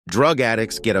Drug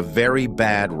addicts get a very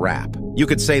bad rap. You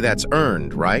could say that's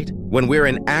earned, right? When we're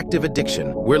in active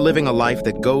addiction, we're living a life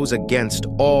that goes against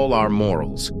all our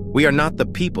morals. We are not the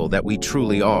people that we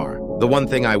truly are. The one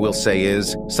thing I will say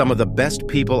is, some of the best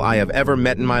people I have ever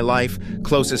met in my life,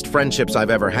 closest friendships I've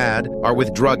ever had, are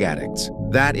with drug addicts.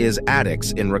 That is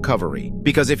addicts in recovery.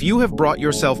 Because if you have brought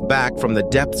yourself back from the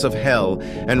depths of hell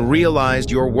and realized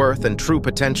your worth and true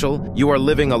potential, you are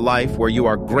living a life where you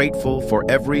are grateful for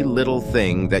every little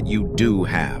thing that you do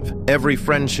have. Every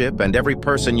friendship and every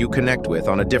person you connect with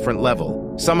on a different level.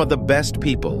 Some of the best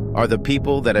people are the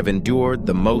people that have endured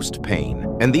the most pain.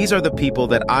 And these are the people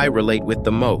that I relate with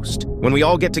the most. When we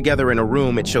all get together in a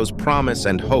room, it shows promise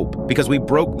and hope because we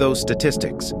broke those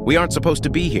statistics. We aren't supposed to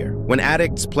be here. When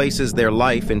addicts places their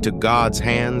life into God's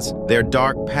hands, their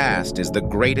dark past is the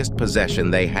greatest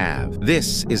possession they have.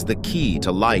 This is the key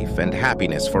to life and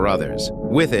happiness for others.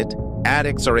 With it,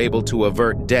 addicts are able to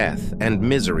avert death and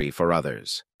misery for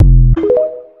others.